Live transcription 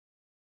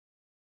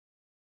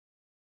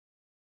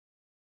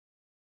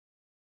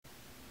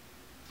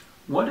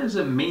What does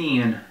it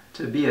mean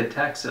to be a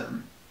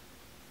Texan?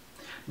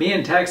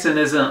 Being Texan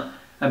isn't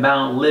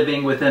about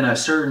living within a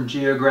certain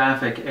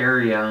geographic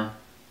area.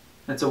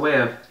 It's a way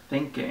of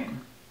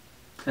thinking.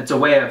 It's a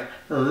way of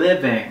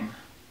living.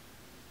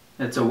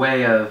 It's a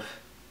way of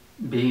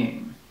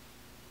being.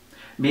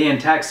 Being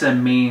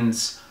Texan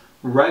means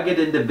rugged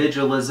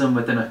individualism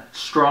within a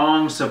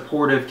strong,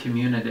 supportive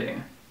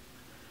community.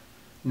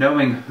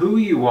 Knowing who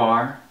you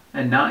are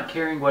and not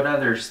caring what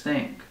others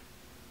think.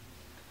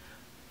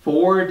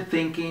 Forward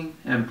thinking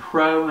and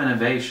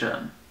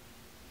pro-innovation.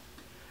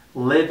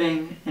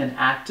 Living and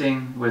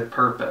acting with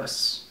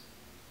purpose.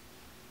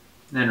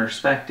 And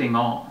respecting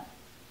all.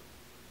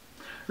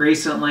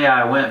 Recently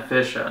I went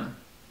fishing.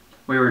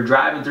 We were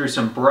driving through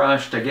some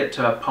brush to get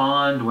to a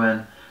pond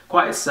when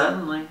quite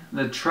suddenly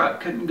the truck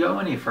couldn't go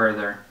any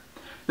further.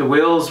 The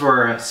wheels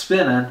were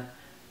spinning,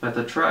 but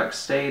the truck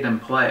stayed in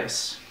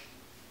place.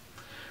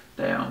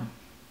 Damn,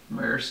 we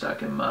were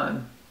stuck in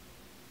mud.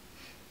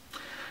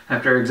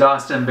 After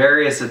exhausting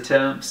various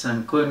attempts,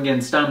 including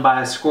getting stung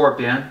by a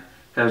scorpion,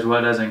 because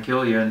what doesn't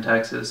kill you in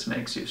Texas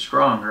makes you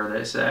stronger,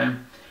 they say,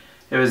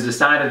 it was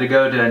decided to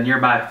go to a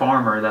nearby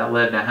farmer that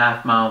lived a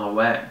half-mile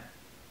away.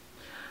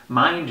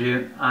 Mind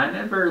you, I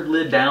never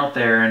lived out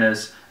there, and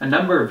it's a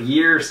number of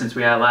years since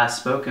we had last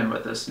spoken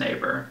with this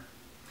neighbor.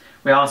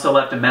 We also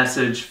left a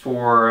message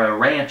for a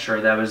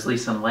rancher that was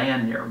leasing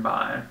land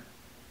nearby.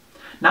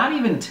 Not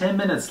even 10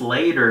 minutes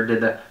later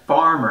did the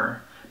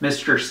farmer,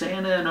 Mr.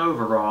 Santa in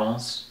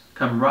overalls,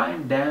 come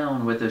riding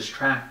down with his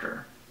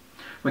tractor.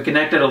 We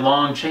connected a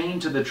long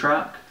chain to the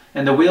truck,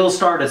 and the wheels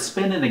started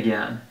spinning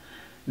again,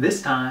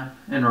 this time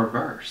in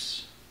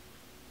reverse.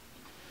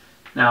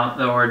 Now,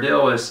 the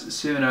ordeal was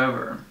soon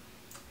over.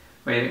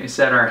 We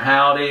said our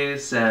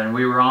howdies, and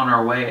we were on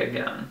our way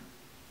again.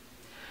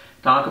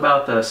 Talk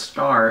about the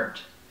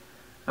start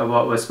of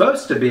what was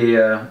supposed to be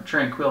a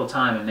tranquil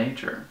time in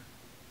nature.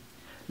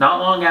 Not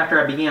long after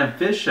I began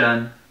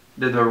fishing,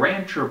 did the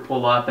rancher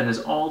pull up in his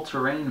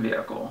all-terrain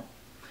vehicle.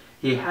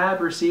 He had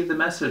received the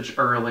message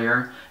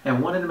earlier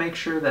and wanted to make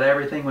sure that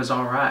everything was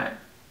alright.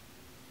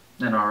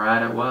 And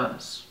alright it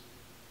was.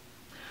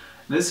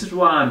 This is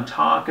what I'm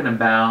talking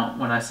about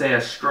when I say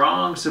a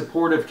strong,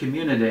 supportive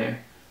community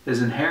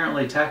is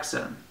inherently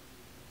Texan.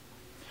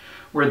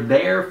 We're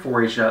there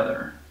for each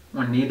other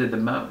when needed the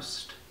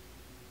most.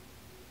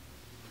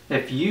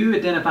 If you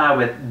identify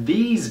with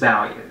these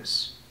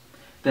values,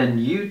 then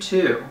you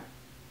too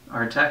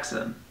are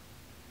Texan.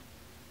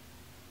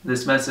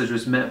 This message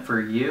was meant for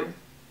you,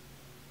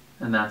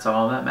 and that's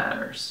all that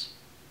matters.